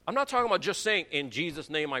focus. I'm not talking about just saying, in Jesus'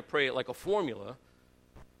 name I pray, like a formula,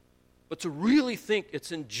 but to really think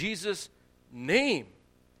it's in Jesus' name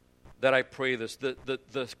that I pray this.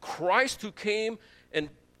 The Christ who came and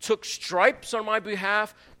took stripes on my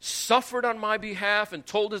behalf, suffered on my behalf, and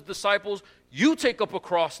told his disciples, you take up a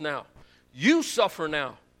cross now. You suffer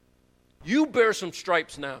now. You bear some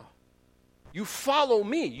stripes now. You follow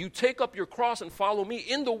me. You take up your cross and follow me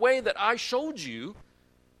in the way that I showed you.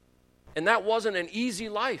 And that wasn't an easy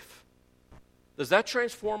life. Does that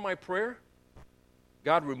transform my prayer?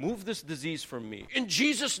 God, remove this disease from me. In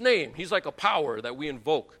Jesus' name. He's like a power that we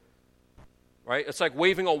invoke. Right? It's like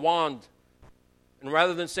waving a wand. And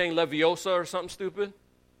rather than saying Leviosa or something stupid,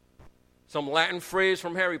 some Latin phrase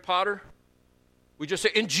from Harry Potter, we just say,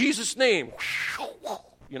 in Jesus' name.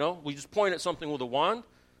 You know, we just point at something with a wand.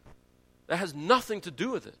 That has nothing to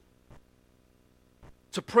do with it.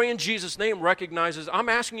 To pray in Jesus' name recognizes, I'm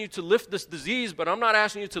asking you to lift this disease, but I'm not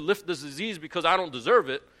asking you to lift this disease because I don't deserve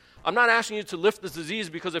it. I'm not asking you to lift this disease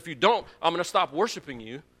because if you don't, I'm going to stop worshiping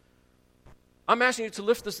you. I'm asking you to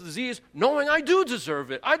lift this disease knowing I do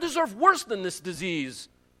deserve it. I deserve worse than this disease.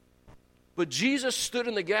 But Jesus stood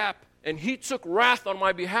in the gap and he took wrath on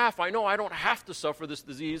my behalf. I know I don't have to suffer this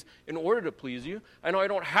disease in order to please you. I know I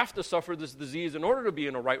don't have to suffer this disease in order to be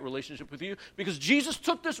in a right relationship with you because Jesus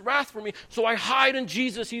took this wrath for me. So I hide in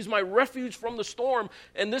Jesus. He's my refuge from the storm.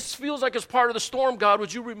 And this feels like it's part of the storm, God.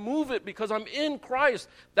 Would you remove it because I'm in Christ?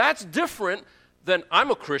 That's different than I'm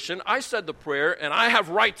a Christian. I said the prayer and I have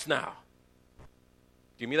rights now.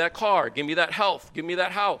 Give me that car. Give me that health. Give me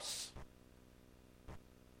that house.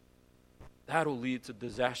 That'll lead to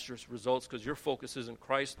disastrous results because your focus isn't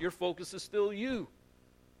Christ. Your focus is still you.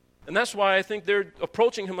 And that's why I think they're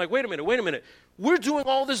approaching him like, wait a minute. We're doing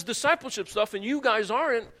all this discipleship stuff and you guys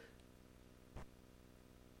aren't.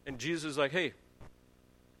 And Jesus is like, hey,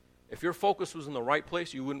 if your focus was in the right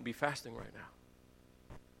place, you wouldn't be fasting right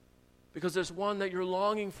now. Because there's one that you're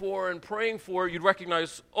longing for and praying for, you'd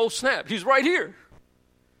recognize, oh snap, he's right here.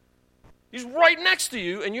 He's right next to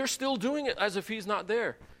you and you're still doing it as if he's not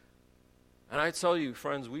there. And I tell you,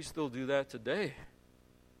 friends, we still do that today.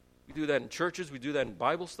 We do that in churches. We do that in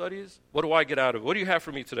Bible studies. What do I get out of it? What do you have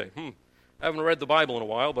for me today? I haven't read the Bible in a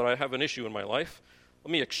while, but I have an issue in my life.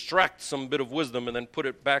 Let me extract some bit of wisdom and then put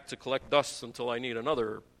it back to collect dust until I need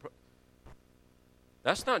another.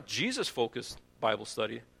 That's not Jesus-focused Bible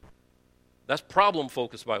study. That's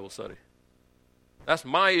problem-focused Bible study. That's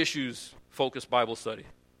my issues-focused Bible study.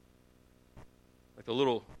 Like a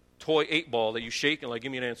little toy 8-ball that you shake and like,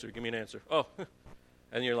 give me an answer. Oh,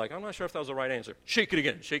 and you're like, I'm not sure if that was the right answer. Shake it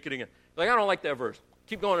again. Like, I don't like that verse.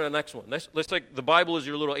 Keep going to the next one. Let's take the Bible is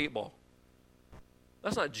your little 8-ball.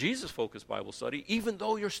 That's not Jesus-focused Bible study, even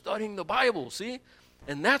though you're studying the Bible, see?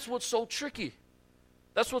 And that's what's so tricky.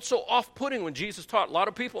 That's what's so off-putting when Jesus taught. A lot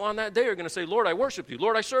of people on that day are going to say, Lord, I worshiped you.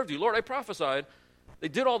 Lord, I served you. Lord, I prophesied. They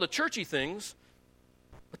did all the churchy things,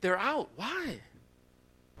 but they're out. Why?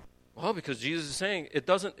 Well, because Jesus is saying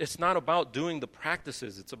it's not about doing the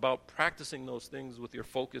practices. It's about practicing those things with your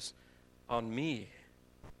focus on me.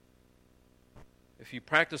 If you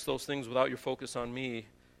practice those things without your focus on me,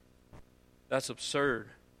 that's absurd.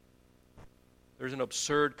 There's an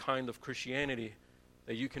absurd kind of Christianity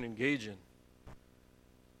that you can engage in.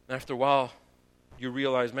 And after a while, you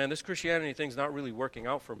realize, man, this Christianity thing's not really working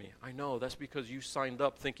out for me. I know, that's because you signed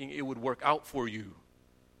up thinking it would work out for you.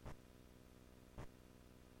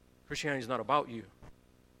 Christianity is not about you.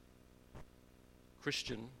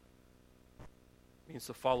 Christian means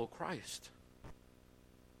to follow Christ.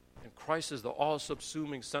 And Christ is the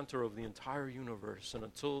all-subsuming center of the entire universe. And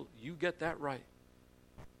until you get that right,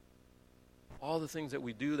 all the things that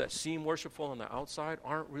we do that seem worshipful on the outside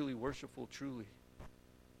aren't really worshipful truly.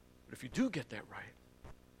 But if you do get that right,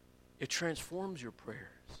 it transforms your prayers.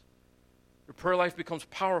 Your prayer life becomes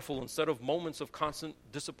powerful instead of moments of constant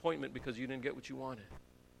disappointment because you didn't get what you wanted.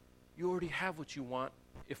 You already have what you want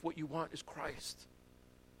if what you want is Christ.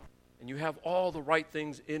 And you have all the right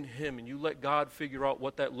things in him, and you let God figure out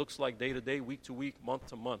what that looks like day to day, week to week, month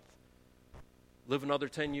to month. Live another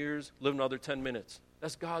 10 years, live another 10 minutes.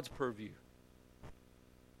 That's God's purview.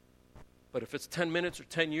 But if it's 10 minutes or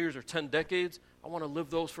 10 years or 10 decades, I want to live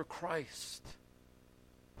those for Christ,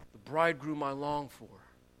 the bridegroom I long for.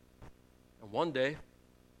 And one day,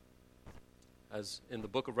 as in the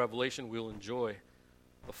book of Revelation, we'll enjoy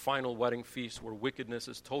the final wedding feast where wickedness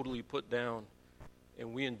is totally put down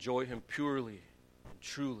and we enjoy him purely and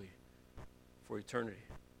truly for eternity.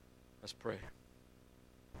 Let's pray.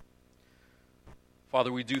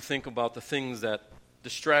 Father, we do think about the things that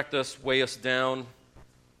distract us, weigh us down,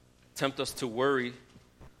 tempt us to worry.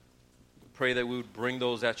 We pray that we would bring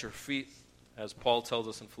those at your feet, as Paul tells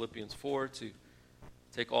us in Philippians 4, to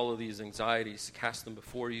take all of these anxieties, cast them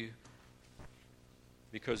before you,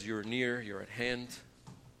 because you're near, you're at hand.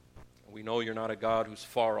 We know you're not a God who's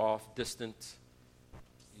far off, distant.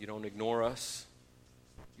 You don't ignore us.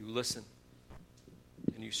 You listen.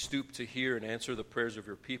 And you stoop to hear and answer the prayers of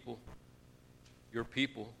your people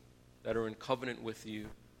that are in covenant with you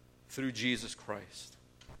through Jesus Christ.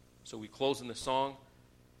 So we close in the song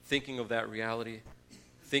thinking of that reality,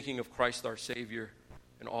 thinking of Christ our Savior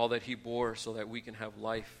and all that he bore so that we can have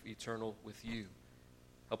life eternal with you.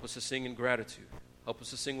 Help us to sing in gratitude. Help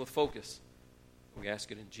us to sing with focus. We ask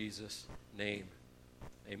it in Jesus' name.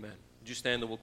 Amen. Would you stand and we'll